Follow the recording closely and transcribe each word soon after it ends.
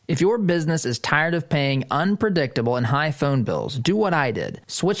If your business is tired of paying unpredictable and high phone bills, do what I did.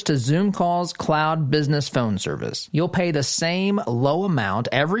 Switch to Zoom Call's cloud business phone service. You'll pay the same low amount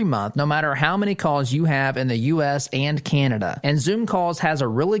every month, no matter how many calls you have in the U.S. and Canada. And Zoom Calls has a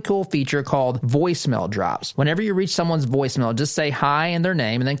really cool feature called voicemail drops. Whenever you reach someone's voicemail, just say hi and their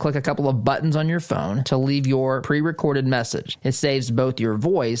name, and then click a couple of buttons on your phone to leave your pre-recorded message. It saves both your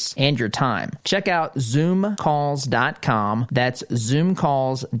voice and your time. Check out zoomcalls.com. That's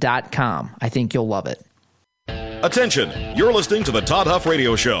zoomcalls.com. I think you'll love it. Attention, you're listening to the Todd Huff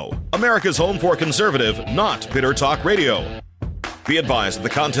Radio Show, America's home for conservative, not bitter talk radio. Be advised that the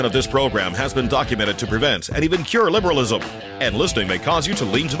content of this program has been documented to prevent and even cure liberalism, and listening may cause you to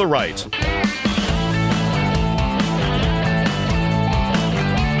lean to the right.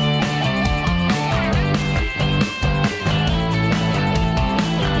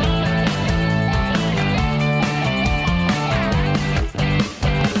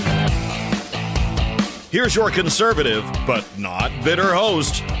 Here's your conservative, but not bitter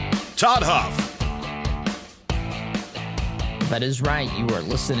host, Todd Huff. That is right. You are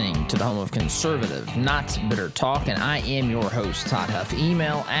listening to the home of conservative, not bitter talk, and I am your host, Todd Huff.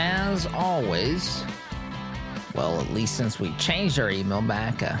 Email, as always, well, at least since we changed our email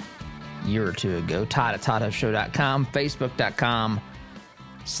back a year or two ago, Todd@ToddHuffShow.com,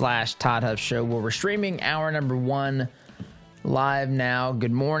 Facebook.com/Todd Huff Show, where we're streaming hour number 1 live now.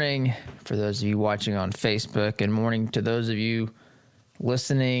 Good morning for those of you watching on Facebook. Good morning to those of you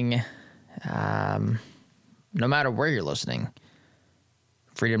listening, no matter where you're listening.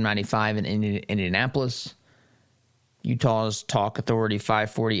 Freedom 95 in Indianapolis, Utah's Talk Authority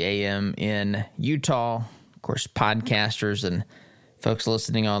 540 AM in Utah. Of course, podcasters and folks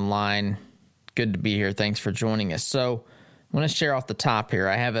listening online, good to be here. Thanks for joining us. So I want to share off the top here.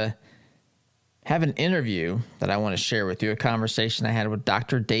 I have an interview that I want to share with you, a conversation I had with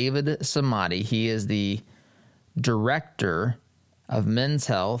Dr. David Somadi. He is the director of men's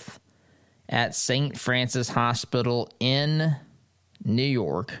health at St. Francis Hospital in New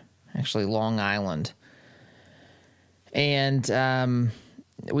York, actually Long Island. And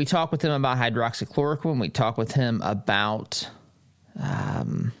we talked with him about hydroxychloroquine. We talked with him about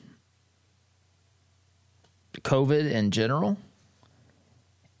COVID in general.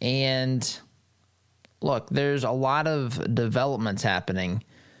 And look, there's a lot of developments happening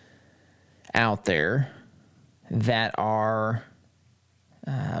out there that are,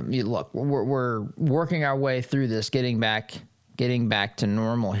 we're working our way through this, getting back to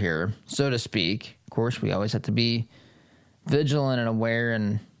normal here, so to speak. Of course, we always have to be vigilant and aware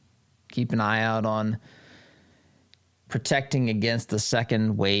and keep an eye out on protecting against the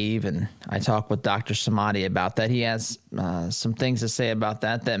second wave. And I talked with Dr. Somadi about that. He has some things to say about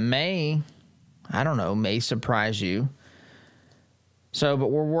that may surprise you. So, but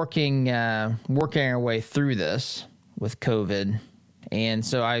we're working our way through this with COVID. And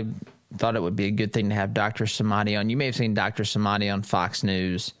so I thought it would be a good thing to have Dr. Somadi on. You may have seen Dr. Somadi on Fox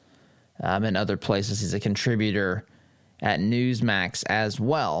News and other places. He's a contributor at Newsmax as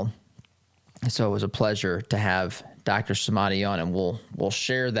well. So it was a pleasure to have Dr. Somadi on, and we'll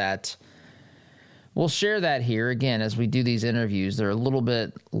share that. We'll share that here again as we do these interviews. They're a little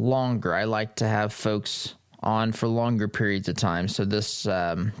bit longer. I like to have folks on for longer periods of time. So this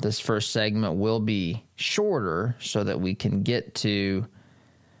first segment will be shorter so that we can get to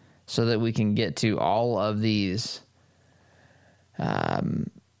all of these,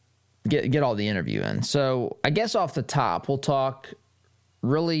 get all the interview in. So I guess off the top, we'll talk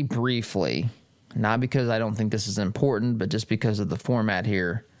really briefly, not because I don't think this is important, but just because of the format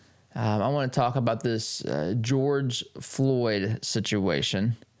here. I want to talk about this George Floyd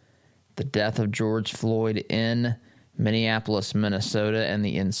situation, the death of George Floyd in Minneapolis, Minnesota, and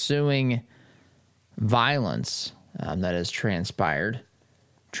the ensuing violence that has transpired.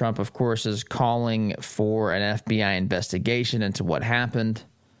 Trump, of course, is calling for an FBI investigation into what happened.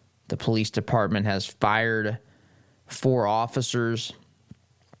 The police department has fired 4 officers.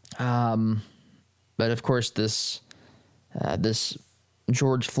 But, of course, this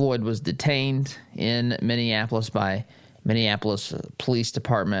George Floyd was detained in Minneapolis by Minneapolis Police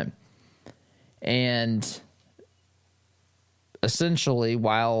Department. And essentially,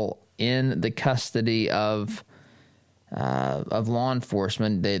 while in the custody of law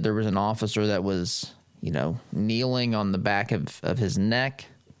enforcement, there was an officer that was, kneeling on the back of his neck.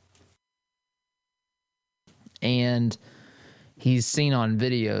 And he's seen on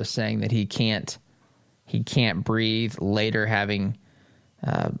video saying that he can't breathe. Later, having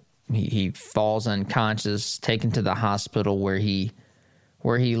he falls unconscious, taken to the hospital where he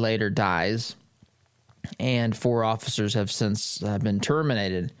later dies. and 4 officers have since been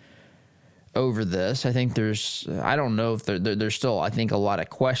terminated over this. I think I don't know if there's still, I think, a lot of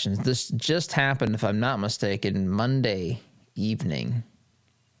questions. This just happened, if I'm not mistaken, Monday evening.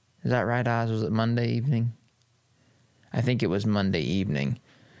 Is that right, Oz? Was it Monday evening? I think it was Monday evening.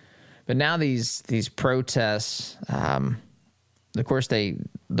 But now these protests, of course,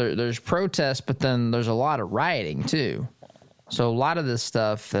 there's protests, but then there's a lot of rioting too. So a lot of this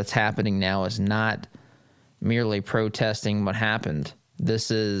stuff that's happening now is not merely protesting what happened.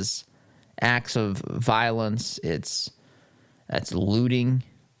 This is acts of violence. That's looting.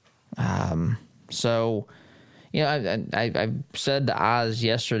 So, I said to Oz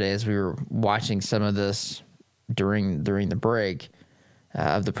yesterday as we were watching some of this during the break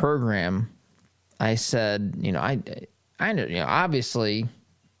of the program, I said, I know, obviously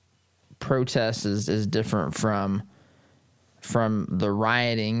protest is different from the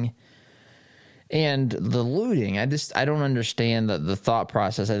rioting and the looting. I don't understand the thought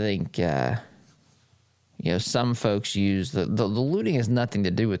process. I think some folks use the looting has nothing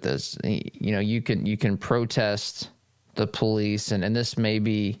to do with this. You can protest the police, and this may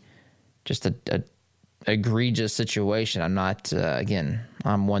be just a egregious situation. I'm not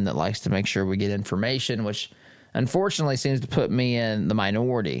I'm one that likes to make sure we get information, which unfortunately seems to put me in the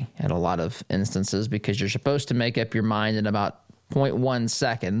minority in a lot of instances, because you're supposed to make up your mind in about 0.1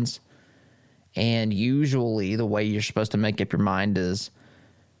 seconds. And usually the way you're supposed to make up your mind is,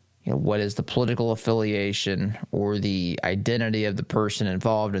 what is the political affiliation or the identity of the person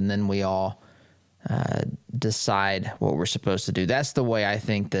involved, and then we all decide what we're supposed to do. That's the way I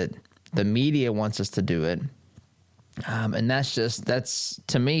think that the media wants us to do it. And that's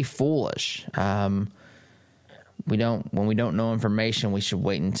to me foolish. When we don't know information, we should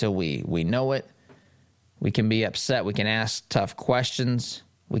wait until we know it. We can be upset. We can ask tough questions.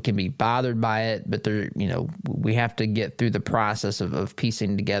 We can be bothered by it, but we have to get through the process of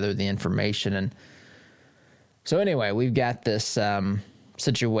piecing together the information. And so anyway, we've got this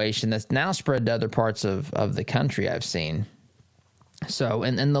situation that's now spread to other parts of the country, I've seen. So,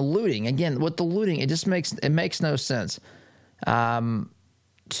 and the looting, again, with the looting, it makes no sense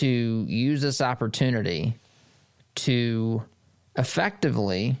to use this opportunity to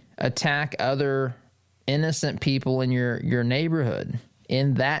effectively attack other innocent people in your neighborhood.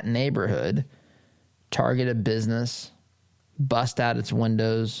 In that neighborhood, target a business, bust out its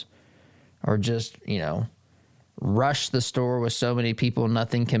windows, or just, rush the store with so many people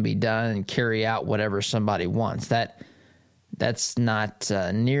nothing can be done and carry out whatever somebody wants. That's not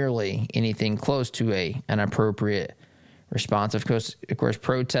nearly anything close to an appropriate response. Of course,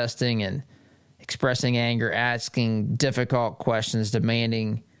 protesting and expressing anger, asking difficult questions,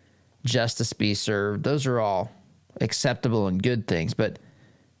 demanding justice be served, those are all acceptable and good things, but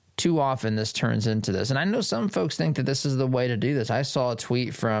too often this turns into this. And I know some folks think that this is the way to do this. I saw a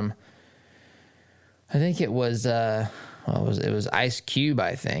tweet from, I think it was it was Ice Cube,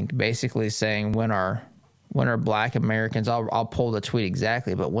 I think, basically saying when are Black Americans, I'll pull the tweet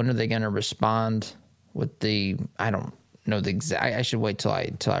exactly, but when are they going to respond with I don't know the exact, I should wait till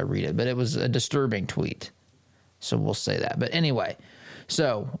I read it, but it was a disturbing tweet. So we'll say that. But anyway,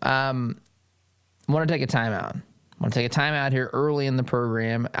 so I want to take a timeout. I want to take a time out here early in the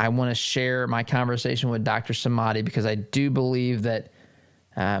program. I want to share my conversation with Dr. Somadi, because I do believe that,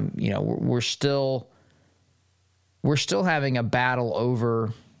 we're still having a battle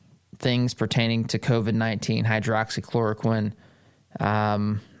over things pertaining to COVID-19, hydroxychloroquine,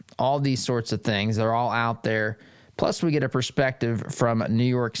 all these sorts of things. They're all out there. Plus, we get a perspective from New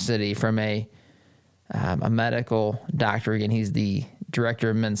York City, from a medical doctor. Again, he's the director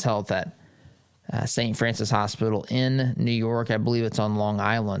of men's health at St. Francis Hospital in New York. I believe it's on Long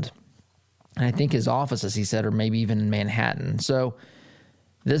Island. And I think his offices, he said, are maybe even in Manhattan. So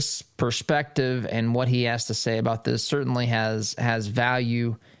this perspective and what he has to say about this certainly has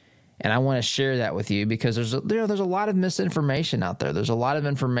value. And I want to share that with you, because there's a lot of misinformation out there. There's a lot of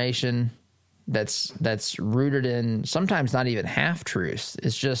information that's rooted in sometimes not even half-truths.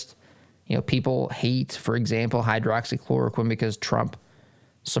 It's just, people hate, for example, hydroxychloroquine because Trump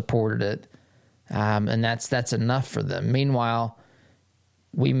supported it. And that's enough for them. Meanwhile,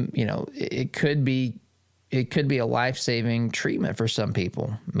 it could be a life-saving treatment for some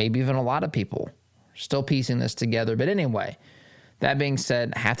people, maybe even a lot of people. Still piecing this together. But anyway, that being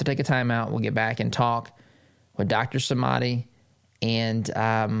said, I have to take a time out. We'll get back and talk with Dr. Somadi, and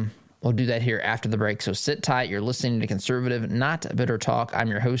we'll do that here after the break. So sit tight. You're listening to Conservative, Not Bitter Talk. I'm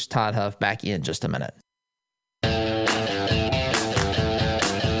your host, Todd Huff. Back in just a minute.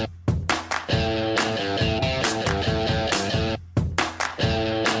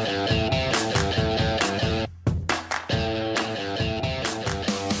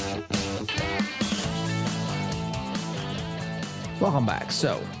 Welcome back.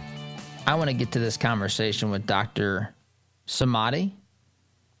 So I want to get to this conversation with Dr. Somadi,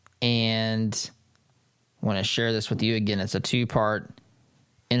 and I want to share this with you again. It's a two-part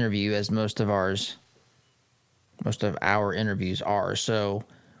interview, as most of our interviews are. So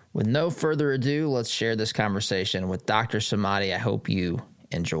with no further ado, let's share this conversation with Dr. Somadi. I hope you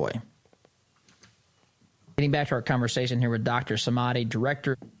enjoy. Getting back to our conversation here with Dr. Somadi,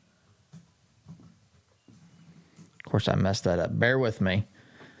 director. Of course, I messed that up. Bear with me.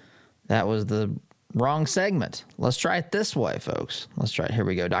 That was the wrong segment. Let's try it this way, folks. Let's try it. Here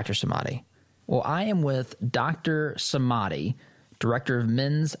we go, Dr. Somadi. Well, I am with Dr. Somadi, Director of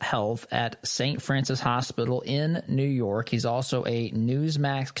Men's Health at St. Francis Hospital in New York. He's also a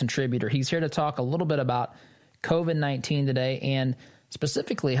Newsmax contributor. He's here to talk a little bit about COVID-19 today and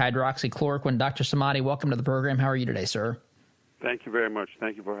specifically hydroxychloroquine. Dr. Somadi, welcome to the program. How are you today, sir? Thank you very much.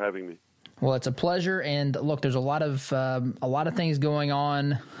 Thank you for having me. Well, it's a pleasure. And look, there's a lot of things going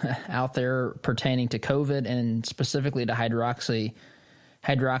on out there pertaining to COVID and specifically to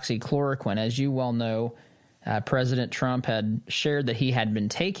hydroxychloroquine. As you well know, President Trump had shared that he had been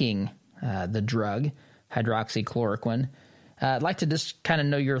taking the drug, hydroxychloroquine. I'd like to just kind of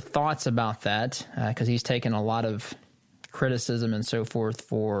know your thoughts about that because he's taken a lot of criticism and so forth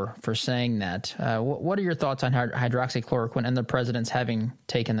for saying that. What are your thoughts on hydroxychloroquine and the president's having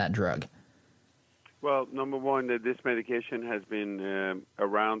taken that drug? Well, number one, this medication has been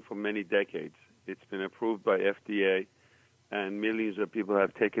around for many decades. It's been approved by FDA, and millions of people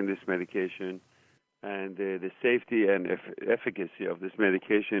have taken this medication. And the safety and efficacy of this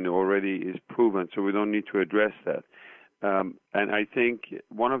medication already is proven, so we don't need to address that. And I think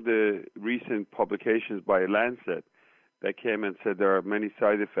one of the recent publications by Lancet that came and said there are many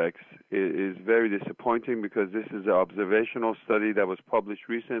side effects is very disappointing because this is an observational study that was published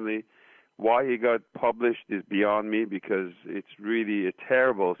recently. Why it got published is beyond me because it's really a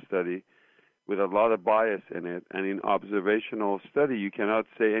terrible study with a lot of bias in it. And in observational study, you cannot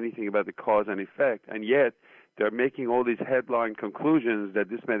say anything about the cause and effect. And yet, they're making all these headline conclusions that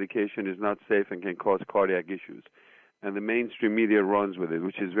this medication is not safe and can cause cardiac issues. And the mainstream media runs with it,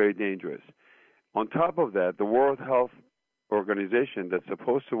 which is very dangerous. On top of that, the World Health Organization that's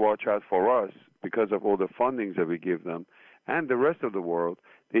supposed to watch out for us because of all the fundings that we give them, and the rest of the world,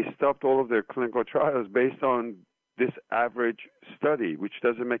 they stopped all of their clinical trials based on this average study, which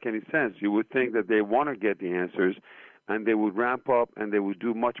doesn't make any sense. You would think that they want to get the answers, and they would ramp up and they would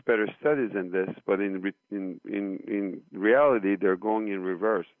do much better studies than this. But in reality, they're going in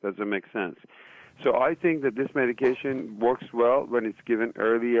reverse. Doesn't make sense. So I think that this medication works well when it's given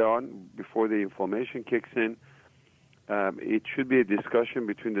early on, before the inflammation kicks in. It should be a discussion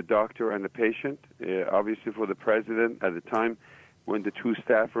between the doctor and the patient. Obviously, for the president, at the time when the two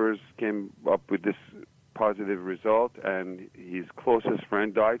staffers came up with this positive result and his closest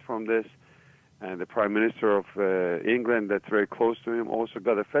friend died from this, and the Prime Minister of England that's very close to him also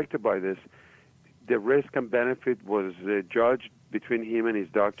got affected by this, the risk and benefit was judged between him and his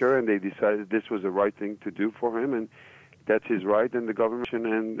doctor, and they decided this was the right thing to do for him, and that's his right, and the government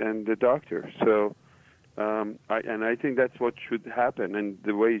and the doctor. So I think that's what should happen and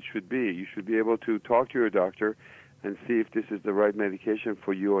the way it should be. You should be able to talk to your doctor and see if this is the right medication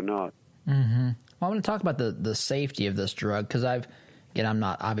for you or not. Mm-hmm. Well, I want to talk about the safety of this drug because I'm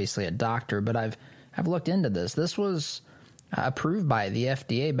not obviously a doctor, but I've looked into this. This was approved by the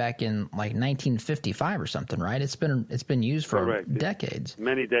FDA back in like 1955 or something, right? It's been used for Correct. Decades.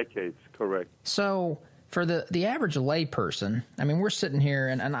 Many decades, correct. So for the average lay person, I mean, we're sitting here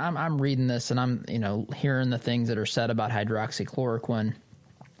and I'm reading this and I'm hearing the things that are said about hydroxychloroquine,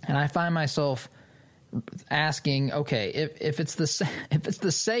 and I find myself asking, okay, if it's the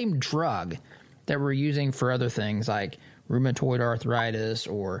same drug that we're using for other things like rheumatoid arthritis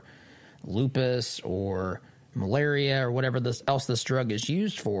or lupus or malaria or whatever else this drug is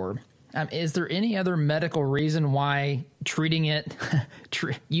used for, is there any other medical reason why treating it,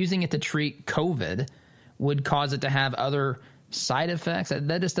 using it to treat COVID would cause it to have other side effects?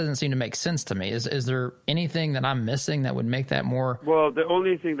 That just doesn't seem to make sense to me. Is there anything that I'm missing that would make that more? Well, the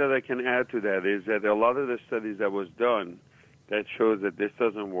only thing that I can add to that is that a lot of the studies that was done that shows that this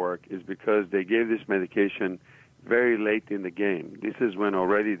doesn't work is because they gave this medication very late in the game. This is when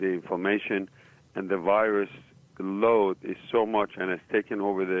already the inflammation and the virus load is so much and has taken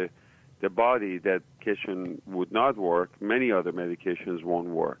over the body that medication would not work. Many other medications won't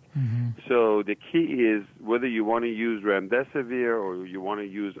work. Mm-hmm. So the key is whether you want to use remdesivir or you want to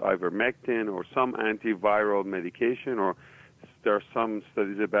use ivermectin or some antiviral medication, or there are some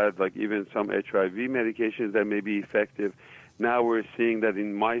studies about like even some HIV medications that may be effective. Now we're seeing that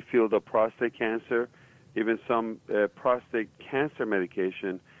in my field of prostate cancer, Even some prostate cancer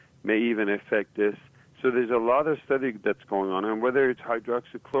medication may even affect this. So there's a lot of study that's going on, and whether it's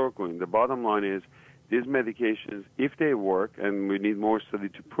hydroxychloroquine, the bottom line is these medications, if they work, and we need more study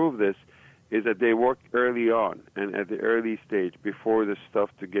to prove this, is that they work early on and at the early stage before the stuff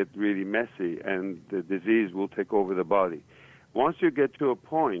to get really messy and the disease will take over the body. Once you get to a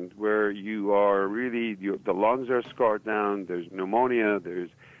point where you are really, the lungs are scarred down, there's pneumonia, there's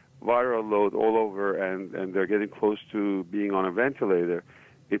viral load all over, and they're getting close to being on a ventilator,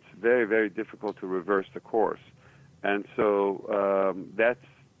 it's very, very difficult to reverse the course. And so that's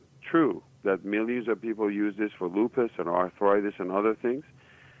true, that millions of people use this for lupus and arthritis and other things.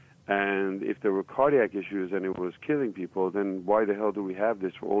 And if there were cardiac issues and it was killing people, then why the hell do we have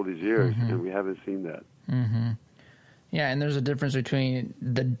this for all these years? Mm-hmm. And we haven't seen that. Mm-hmm. Yeah, and there's a difference between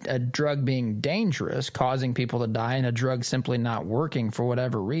a drug being dangerous, causing people to die, and a drug simply not working for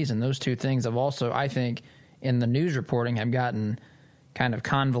whatever reason. Those two things have also, I think, in the news reporting have gotten kind of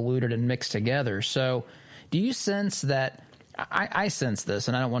convoluted and mixed together. So do you sense that – I sense this,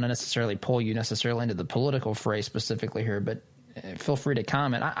 and I don't want to necessarily pull you necessarily into the political fray specifically here, but feel free to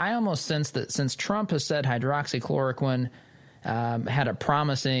comment. I almost sense that since Trump has said hydroxychloroquine had a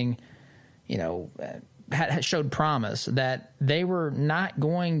promising had showed promise, that they were not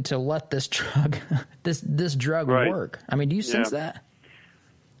going to let this drug this drug work. I mean, do you sense that?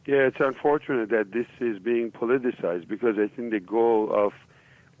 Yeah, it's unfortunate that this is being politicized, because I think the goal of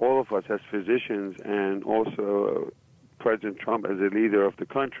all of us as physicians and also President Trump as a leader of the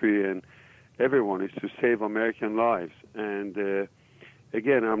country and everyone is to save American lives. And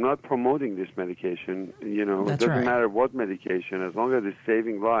again, I'm not promoting this medication. It doesn't matter what medication, as long as it's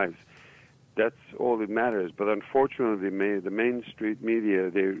saving lives. That's all that matters. But unfortunately, the mainstream media,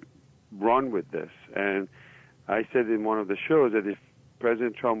 they run with this. And I said in one of the shows that if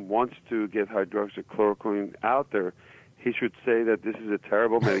President Trump wants to get hydroxychloroquine out there, he should say that this is a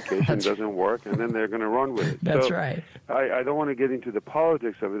terrible medication, doesn't work, and then they're going to run with it. That's right. I don't want to get into the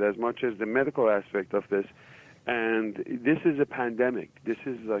politics of it as much as the medical aspect of this. And this is a pandemic. This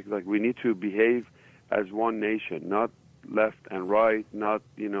is like we need to behave as one nation, not left and right, not,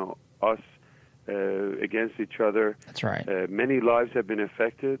 us against each other. That's right. Many lives have been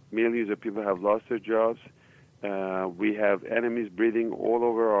affected. Millions of people have lost their jobs. We have enemies breeding all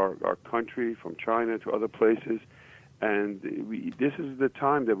over our country, from China to other places. And this is the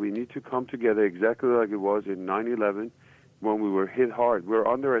time that we need to come together exactly like it was in 9/11 when we were hit hard. We're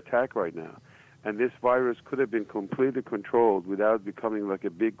under attack right now. And this virus could have been completely controlled without becoming like a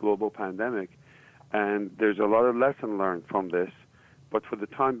big global pandemic. And there's a lot of lesson learned from this. But for the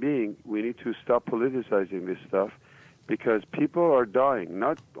time being, we need to stop politicizing this stuff, because people are dying,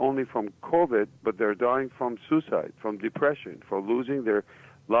 not only from COVID, but they're dying from suicide, from depression, for losing their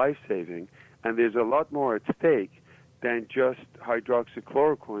life-saving. And there's a lot more at stake than just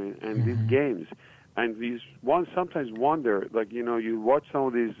hydroxychloroquine and these games. And we sometimes wonder, you watch some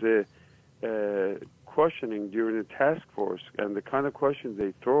of these questioning during the task force, and the kind of questions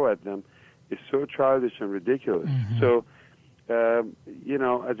they throw at them is so childish and ridiculous. Mm-hmm. So,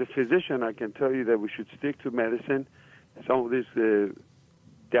 as a physician, I can tell you that we should stick to medicine. Some of this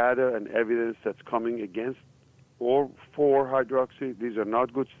data and evidence that's coming against or for hydroxy, these are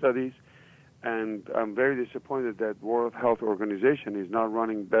not good studies. And I'm very disappointed that World Health Organization is not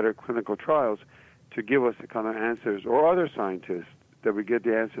running better clinical trials to give us the kind of answers, or other scientists, that we get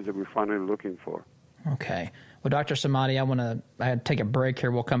the answers that we're finally looking for. Okay. Well, Dr. Somadi, I had to take a break here.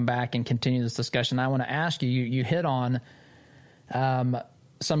 We'll come back and continue this discussion. I want to ask you, you hit on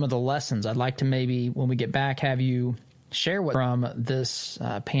some of the lessons. I'd like to maybe, when we get back, have you share what from this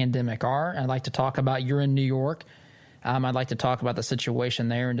pandemic are. I'd like to talk about, you're in New York. I'd like to talk about the situation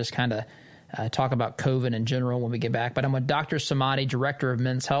there and just kind of talk about COVID in general when we get back. But I'm with Dr. Somadi, Director of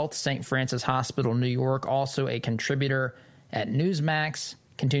Men's Health, St. Francis Hospital, New York, also a contributor at Newsmax.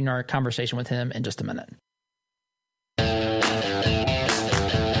 Continue our conversation with him in just a minute.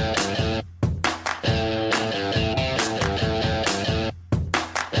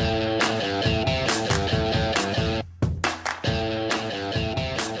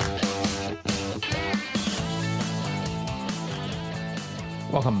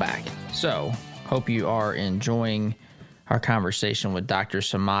 Welcome back. So, hope you are enjoying our conversation with Dr.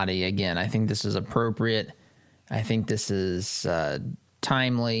 Somadi. Again, I think this is appropriate. I think this is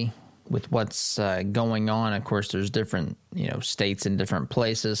timely with what's going on. Of course, there's different, states in different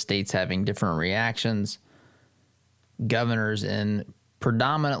places, states having different reactions. Governors in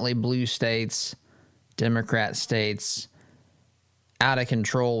predominantly blue states, Democrat states, out of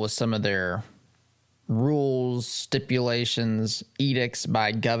control with some of their rules, stipulations, edicts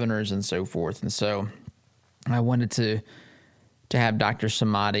by governors and so forth. And so I wanted to have Dr.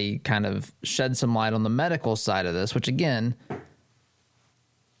 Somadi kind of shed some light on the medical side of this, which again,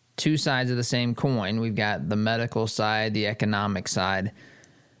 two sides of the same coin. We've got the medical side, the economic side,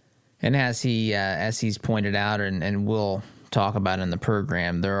 and as he's pointed out, and we'll talk about in the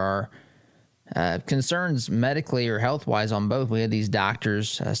program, there are concerns medically or health-wise on both. We had these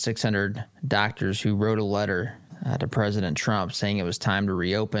doctors, 600 doctors, who wrote a letter to President Trump saying it was time to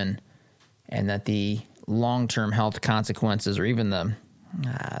reopen, and that the long-term health consequences, or even the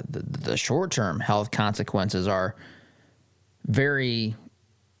short-term health consequences, are very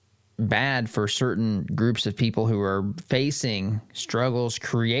bad for certain groups of people who are facing struggles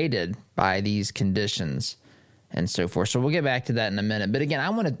created by these conditions and so forth. So we'll get back to that in a minute. But again,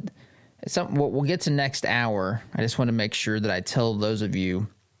 we'll get to next hour. I just want to make sure that I tell those of you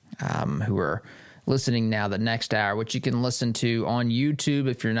who are listening now that next hour, which you can listen to on YouTube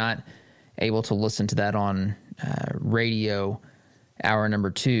if you're not able to listen to that on radio, hour number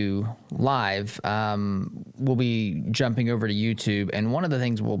 2 live, we'll be jumping over to YouTube. And one of the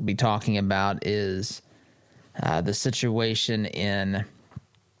things we'll be talking about is the situation in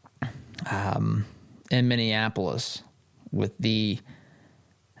Minneapolis with the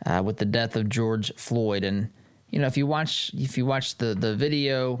death of George Floyd. And if you watch the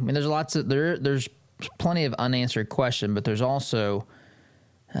video, I mean, there's plenty of unanswered question, but there's also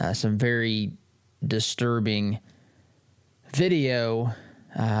some very disturbing video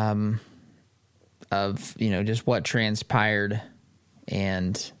of just what transpired,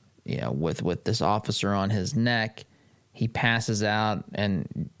 and with this officer on his neck, he passes out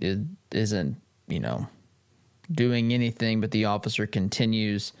and it isn't doing anything, but the officer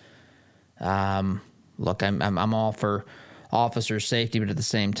continues. Look, I'm all for officer safety, but at the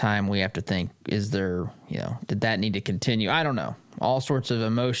same time, we have to think: is there, did that need to continue? I don't know. All sorts of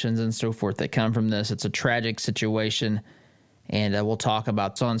emotions and so forth that come from this. It's a tragic situation, and we'll talk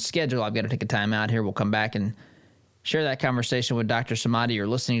about. It's on schedule. I've got to take a time out here. We'll come back and share that conversation with Dr. Somadi. You're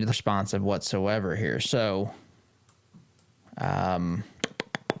listening to the responsive whatsoever here. So,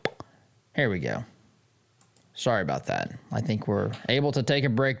 here we go. Sorry about that. I think we're able to take a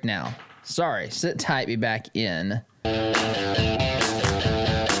break now. Sorry. Sit tight. Be back in.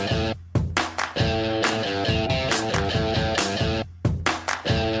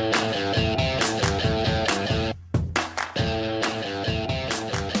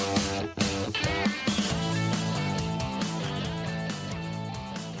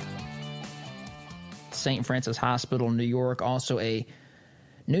 St. Francis Hospital, New York, also a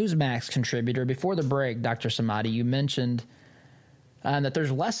Newsmax contributor. Before the break, Dr. Somadi, you mentioned that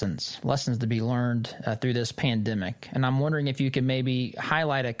there's lessons to be learned through this pandemic. And I'm wondering if you could maybe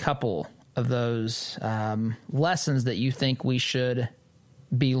highlight a couple of those lessons that you think we should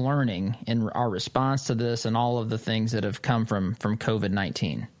be learning in our response to this and all of the things that have come from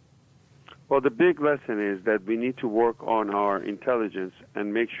COVID-19. Well, the big lesson is that we need to work on our intelligence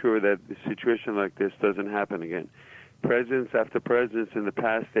and make sure that a situation like this doesn't happen again. Presidents after presidents in the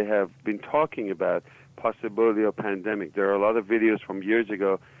past, they have been talking about possibility of pandemic. There are a lot of videos from years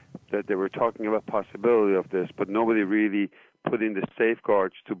ago that they were talking about possibility of this, but nobody really put in the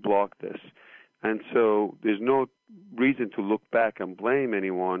safeguards to block this. And so there's no reason to look back and blame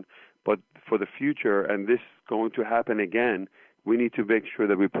anyone, but for the future, and this is going to happen again, we need to make sure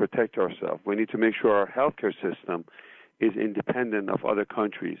that we protect ourselves. We need to make sure our healthcare system is independent of other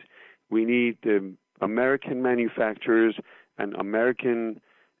countries. We need American manufacturers and American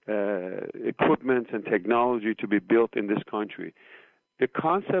equipment and technology to be built in this country. The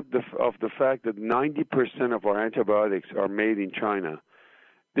concept of the fact that 90% of our antibiotics are made in China,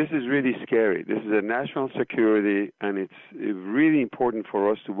 this is really scary. This is a national security, and it's really important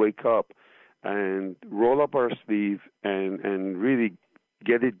for us to wake up and roll up our sleeve and really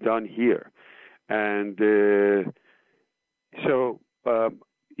get it done here. And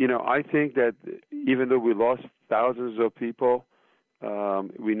I think that even though we lost thousands of people,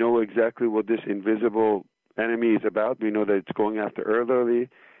 we know exactly what this invisible enemy is about. We know that it's going after elderly.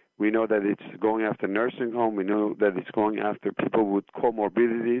 We know that it's going after nursing home. We know that it's going after people with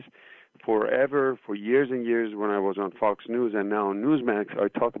comorbidities. Forever, for years and years, when I was on Fox News and now on Newsmax, I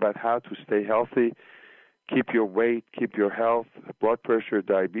talk about how to stay healthy, keep your weight, keep your health, blood pressure,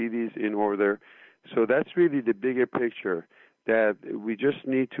 diabetes in order. So that's really the bigger picture, that we just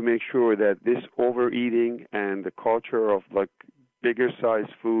need to make sure that this overeating and the culture of like bigger size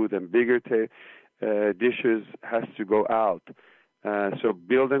food and bigger dishes has to go out. So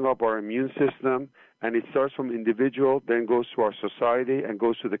building up our immune system, and it starts from individual, then goes to our society and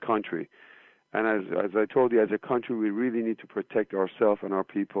goes to the country. And as I told you, as a country, we really need to protect ourselves and our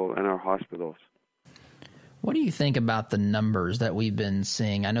people and our hospitals. What do you think about the numbers that we've been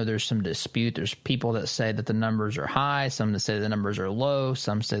seeing? I know there's some dispute. There's people that say that the numbers are high, some that say the numbers are low,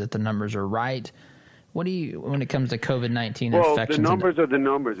 some say that the numbers are right. What do you, when it comes to COVID-19 infections? Well, the numbers are the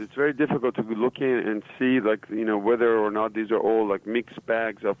numbers. It's very difficult to look in and see, whether or not these are all mixed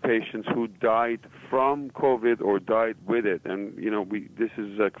bags of patients who died from COVID or died with it. And this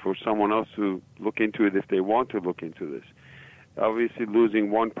is for someone else to look into it if they want to look into this. Obviously, losing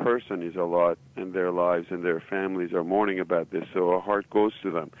one person is a lot in their lives, and their families are mourning about this, so our heart goes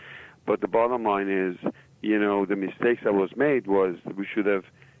to them. But the bottom line is, the mistakes that was made was that we should have,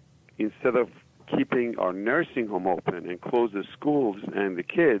 instead of keeping our nursing home open and close the schools and the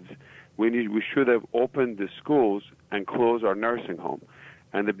kids, we should have opened the schools and closed our nursing home.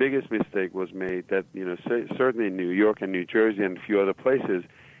 And the biggest mistake was made that, certainly in New York and New Jersey and a few other places,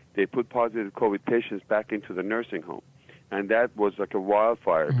 they put positive COVID patients back into the nursing home. And that was like a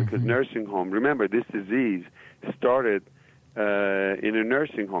wildfire because nursing home, remember, this disease started in a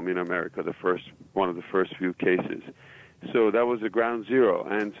nursing home in America, one of the first few cases. So that was the ground zero.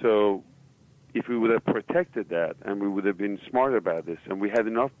 And so if we would have protected that and we would have been smart about this and we had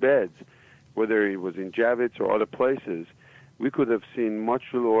enough beds, whether it was in Javits or other places, we could have seen much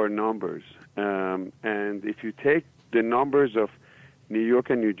lower numbers. And if you take the numbers of New York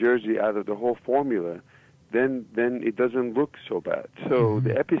and New Jersey out of the whole formula, then it doesn't look so bad. So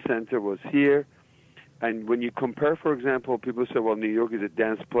the epicenter was here. And when you compare, for example, people say, well, New York is a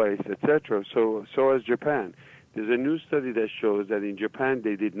dense place, etc. So is Japan. There's a new study that shows that in Japan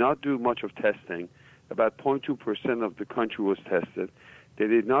they did not do much of testing. About 0.2% of the country was tested. They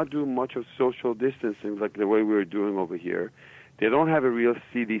did not do much of social distancing like the way we're doing over here. They don't have a real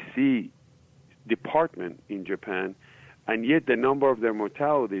CDC department in Japan, and yet the number of their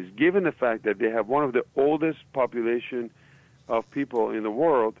mortalities, given the fact that they have one of the oldest population of people in the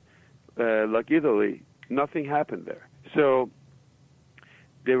world, like Italy, nothing happened there. So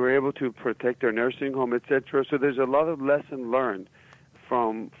they were able to protect their nursing home, etc. So there's a lot of lesson learned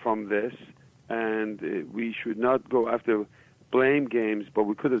from this, and we should not go after blame games, but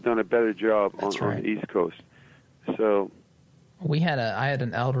we could have done a better job on the East Coast. So I had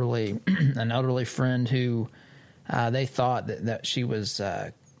an elderly friend who they thought that she was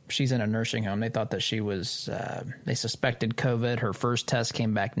she's in a nursing home. They thought that she was they suspected COVID. Her first test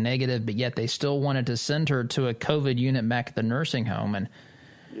came back negative, but yet they still wanted to send her to a COVID unit back at the nursing home. And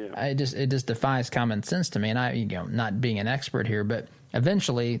it just defies common sense to me. And I, not being an expert here, but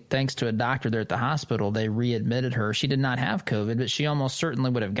eventually, thanks to a doctor there at the hospital, they readmitted her. She did not have COVID, but she almost certainly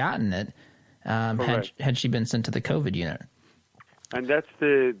would have gotten it had she been sent to the COVID unit. And that's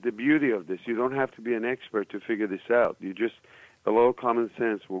the beauty of this. You don't have to be an expert to figure this out. A little common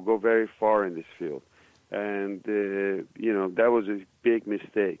sense will go very far in this field. And, that was a big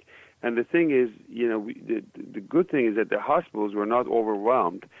mistake. And the thing is, the good thing is that the hospitals were not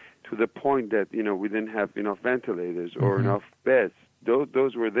overwhelmed to the point that, we didn't have enough ventilators or enough beds.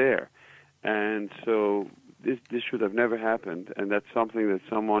 Those were there. And so this should have never happened. And that's something that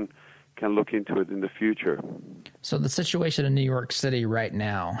someone can look into it in the future. So the situation in New York City right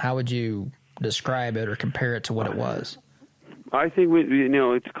now, how would you describe it or compare it to what it was? I think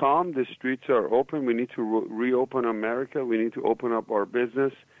it's calm. The streets are open. We need to reopen America. We need to open up our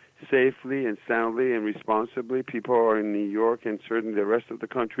business safely and soundly and responsibly. People are in New York and certainly the rest of the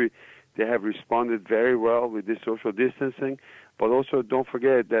country. They have responded very well with this social distancing. But also don't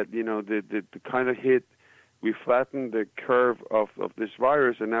forget that, the kind of hit, we flattened the curve of this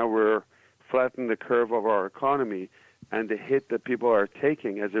virus, and now we're flattening the curve of our economy and the hit that people are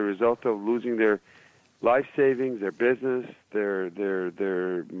taking as a result of losing their life savings, their business,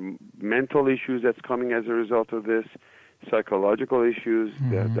 their mental issues that's coming as a result of this, psychological issues,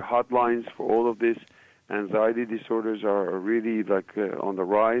 the hotlines for all of this, anxiety disorders are really on the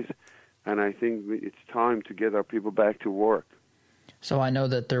rise, and I think it's time to get our people back to work. So I know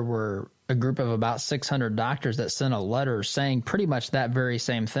that there were a group of about 600 doctors that sent a letter saying pretty much that very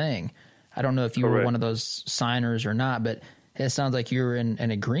same thing. I don't know if you were one of those signers or not, but it sounds like you're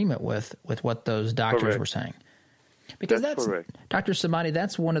in agreement with what those doctors were saying. Because that's Dr. Somadi,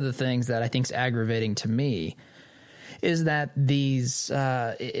 that's one of the things that I think is aggravating to me is that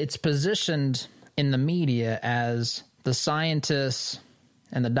it's positioned in the media as the scientists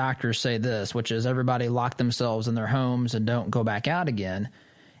and the doctors say this, which is everybody lock themselves in their homes and don't go back out again.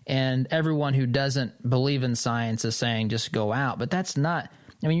 And everyone who doesn't believe in science is saying just go out. But that's not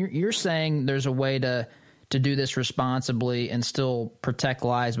 – I mean, you're saying there's a way to do this responsibly and still protect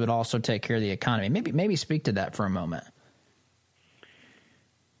lives but also take care of the economy. Maybe speak to that for a moment.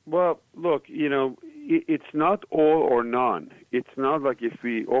 Well, look, it's not all or none. It's not like if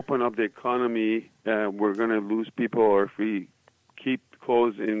we open up the economy, we're going to lose people, or if we keep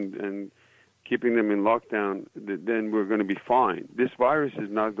closed and keeping them in lockdown, then we're going to be fine. This virus is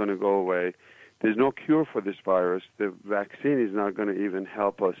not going to go away. There's no cure for this virus. The vaccine is not going to even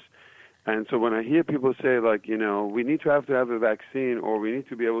help us. And so when I hear people say, like, we need to have a vaccine, or we need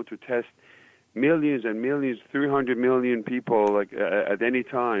to be able to test millions and millions, 300 million people like at any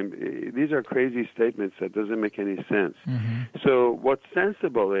time, these are crazy statements that doesn't make any sense. Mm-hmm. So what's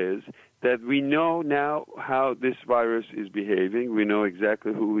sensible is that we know now how this virus is behaving. We know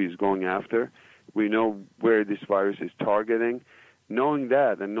exactly who he's going after. We know where this virus is targeting. Knowing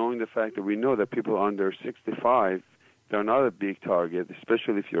that, and knowing the fact that we know that people under 65, they're not a big target,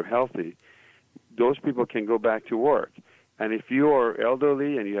 especially if you're healthy, those people can go back to work. And if you are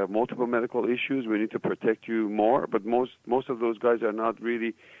elderly and you have multiple medical issues, we need to protect you more. But most of those guys are not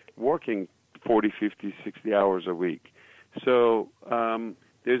really working 40, 50, 60 hours a week. So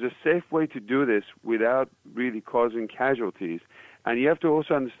there's a safe way to do this without really causing casualties. And you have to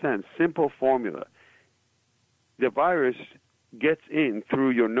also understand, simple formula. The virus gets in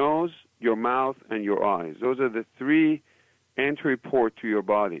through your nose, your mouth, and your eyes. Those are the three entry ports to your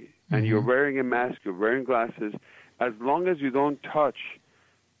body. Mm-hmm. And you're wearing a mask, you're wearing glasses. As long as you don't touch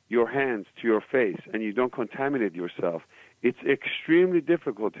your hands to your face and you don't contaminate yourself, it's extremely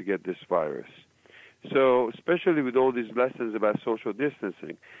difficult to get this virus. So especially with all these lessons about social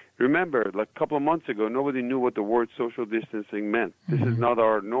distancing. Remember, like a couple of months ago, nobody knew what the word social distancing meant. This is not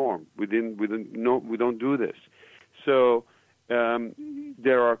our norm. We don't do this. So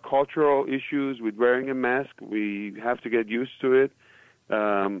there are cultural issues with wearing a mask. We have to get used to it.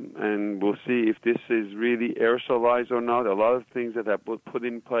 And we'll see if this is really aerosolized or not. A lot of things that have put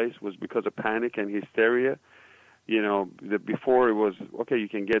in place was because of panic and hysteria. Before it was, okay, you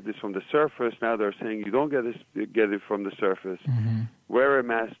can get this from the surface. Now they're saying you don't get it from the surface. Mm-hmm. Wear a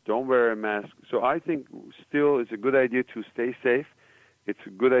mask, don't wear a mask. So I think still it's a good idea to stay safe. It's a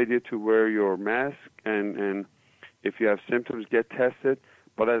good idea to wear your mask, and if you have symptoms, get tested.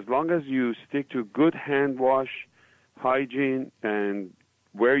 But as long as you stick to good hand wash, hygiene, and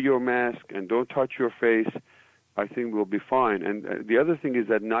wear your mask and don't touch your face, I think we'll be fine. And the other thing is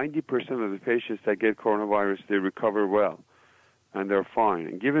that 90% of the patients that get coronavirus, they recover well, and they're fine.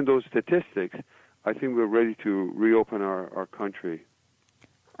 And given those statistics, I think we're ready to reopen our country.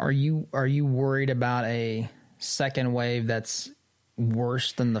 Are you worried about a second wave that's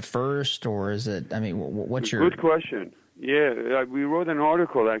worse than the first, or is it? I mean, what's your... Good question. Yeah, we wrote an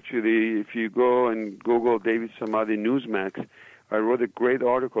article, actually. If you go and Google David Somadi Newsmax, I wrote a great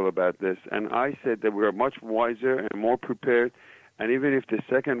article about this, and I said that we're much wiser and more prepared, and even if the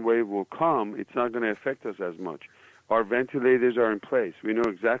second wave will come, it's not going to affect us as much. Our ventilators are in place. We know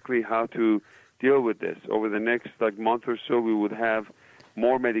exactly how to deal with this. Over the next month or so, we would have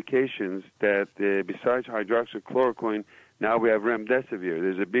more medications that, besides hydroxychloroquine, now we have remdesivir.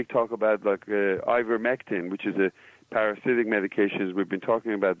 There's a big talk about ivermectin, which is a parasitic medications. We've been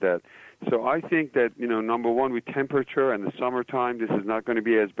talking about that. So I think that, number one, with temperature and the summertime, this is not going to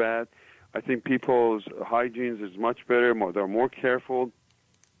be as bad. I think people's hygiene is much better. They're more careful.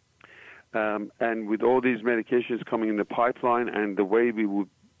 And with all these medications coming in the pipeline and the way we would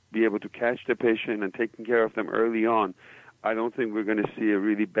be able to catch the patient and taking care of them early on, I don't think we're going to see a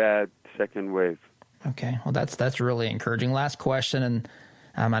really bad second wave. Okay. Well, that's really encouraging. Last question, and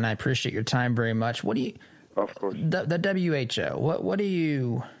I appreciate your time very much. What do you... Of course. The WHO, what do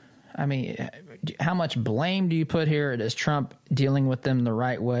you... I mean, how much blame do you put here? Is Trump dealing with them the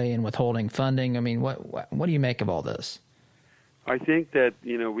right way and withholding funding? I mean, what do you make of all this? I think that,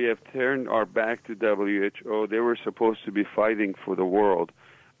 we have turned our back to WHO. They were supposed to be fighting for the world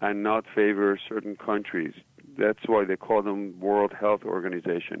and not favor certain countries. That's why they call them World Health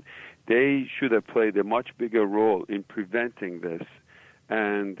Organization. They should have played a much bigger role in preventing this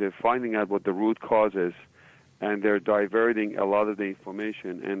and finding out what the root cause is. And they're diverting a lot of the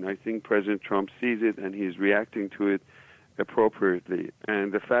information. And I think President Trump sees it, and he's reacting to it appropriately.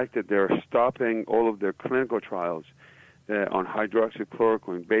 And the fact that they're stopping all of their clinical trials on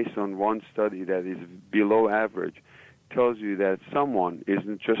hydroxychloroquine based on one study that is below average tells you that someone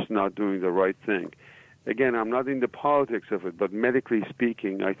isn't just not doing the right thing. Again, I'm not in the politics of it, but medically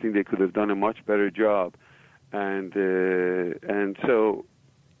speaking, I think they could have done a much better job. And so...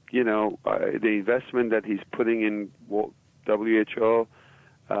 the investment that he's putting in WHO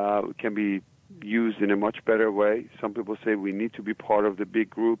can be used in a much better way. Some people say we need to be part of the big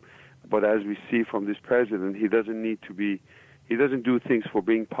group, but as we see from this president, he doesn't do things for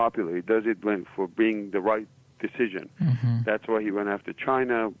being popular. He does it for being the right decision. Mm-hmm. That's why he went after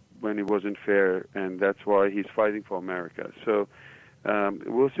China. when it wasn't fair, and that's why he's fighting for America. So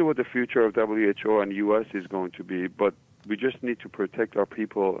we'll see what the future of WHO and U.S. is going to be, but we just need to protect our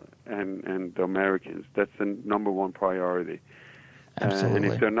people and the Americans. That's the number one priority. Absolutely. And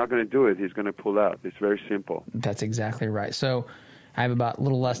if they're not going to do it, he's going to pull out. It's very simple. That's exactly right. So I have about a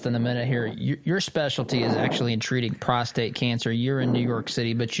little less than a minute here. Your specialty is actually in treating prostate cancer. You're in New York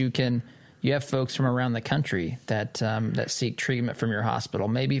City, but you have folks from around the country that seek treatment from your hospital.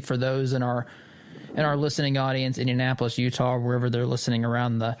 Maybe for those in our listening audience, Indianapolis, Utah, wherever they're listening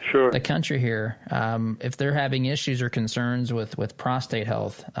around the country here, if they're having issues or concerns with prostate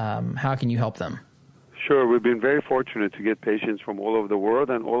health, how can you help them? Sure. We've been very fortunate to get patients from all over the world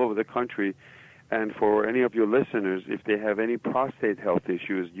and all over the country. And for any of your listeners, if they have any prostate health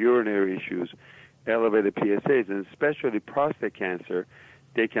issues, urinary issues, elevated PSAs, and especially prostate cancer,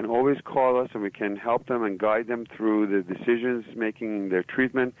 they can always call us and we can help them and guide them through the decisions making their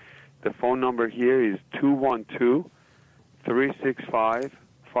treatment. The phone number here is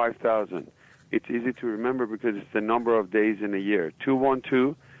 212-365-5000. It's easy to remember because it's the number of days in a year.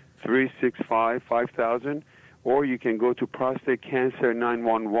 212-365-5000. Or you can go to Prostate Cancer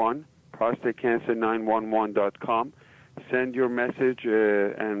 911, prostatecancer911.com. Send your message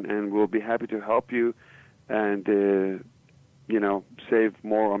and we'll be happy to help you and save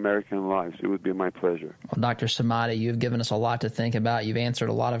more American lives. It would be my pleasure. Well, Dr. Somadi, you've given us a lot to think about. You've answered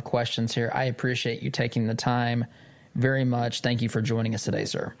a lot of questions here. I appreciate you taking the time very much. Thank you for joining us today,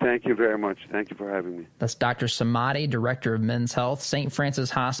 sir. Thank you very much. Thank you for having me. That's Dr. Somadi, Director of Men's Health, St.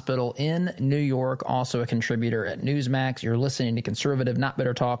 Francis Hospital in New York, also a contributor at Newsmax. You're listening to Conservative Not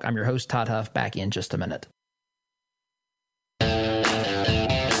Bitter Talk. I'm your host, Todd Huff. Back in just a minute.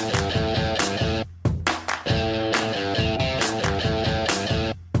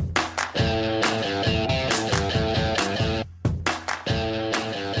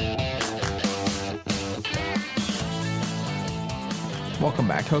 Welcome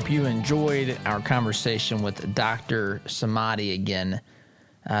back. Hope you enjoyed our conversation with Dr. Somadi again,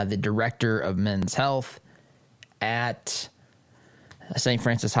 the Director of Men's Health at St.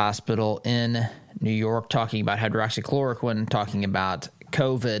 Francis Hospital in New York, talking about hydroxychloroquine, talking about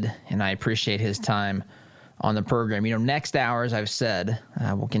COVID, and I appreciate his time on the program. Next hour, as I've said,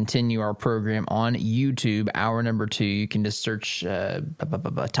 we'll continue our program on YouTube, hour number 2. You can just search Todd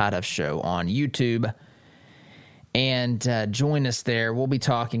Huff Show on YouTube. And join us there. We'll be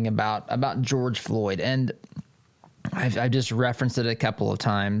talking about George Floyd, and I've just referenced it a couple of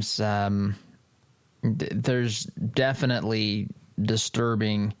times. There's definitely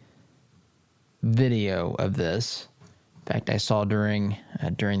disturbing video of this. In fact, I saw during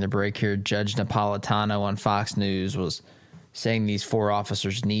the break here, Judge Napolitano on Fox News was saying these 4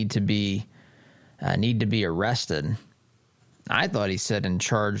 officers need to be arrested. I thought he said and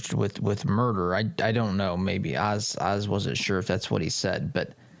charged with murder. I don't know. Maybe Oz wasn't sure if that's what he said,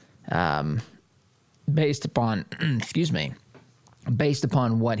 but based upon based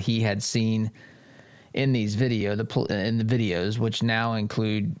upon what he had seen in these in the videos, which now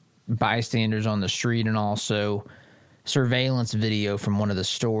include bystanders on the street and also surveillance video from one of the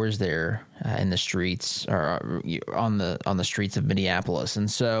stores there in the streets or on the streets of Minneapolis, and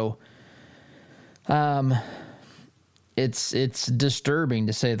so It's disturbing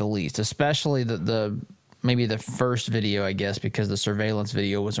to say the least, especially maybe the first video, I guess, because the surveillance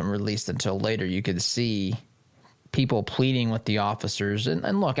video wasn't released until later. You could see people pleading with the officers.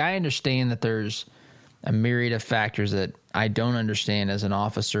 And look, I understand that there's a myriad of factors that I don't understand as an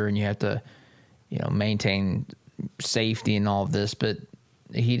officer, and you have to, maintain safety and all of this, but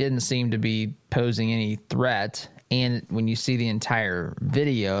he didn't seem to be posing any threat. And when you see the entire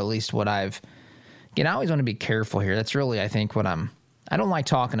video, at least what I always want to be careful here. That's really, I think, I don't like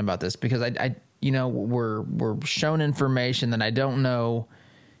talking about this because we're shown information that I don't know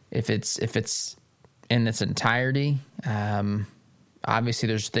if it's in its entirety. Obviously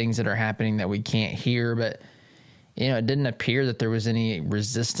there's things that are happening that we can't hear, but it didn't appear that there was any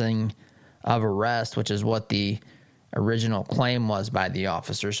resisting of arrest, which is what the original claim was by the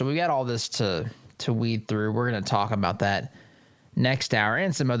officer. So we got all this to weed through. We're going to talk about that next hour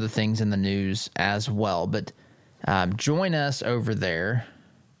and some other things in the news as well. But join us over there.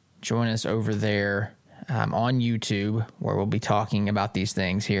 Join us over there on YouTube, where we'll be talking about these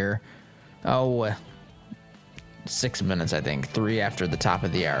things here. 6 minutes, I think, 3 after the top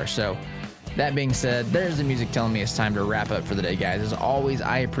of the hour. So that being said, there's the music telling me it's time to wrap up for the day, guys. As always,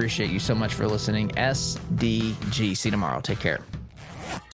 I appreciate you so much for listening. SDG. See you tomorrow. Take care.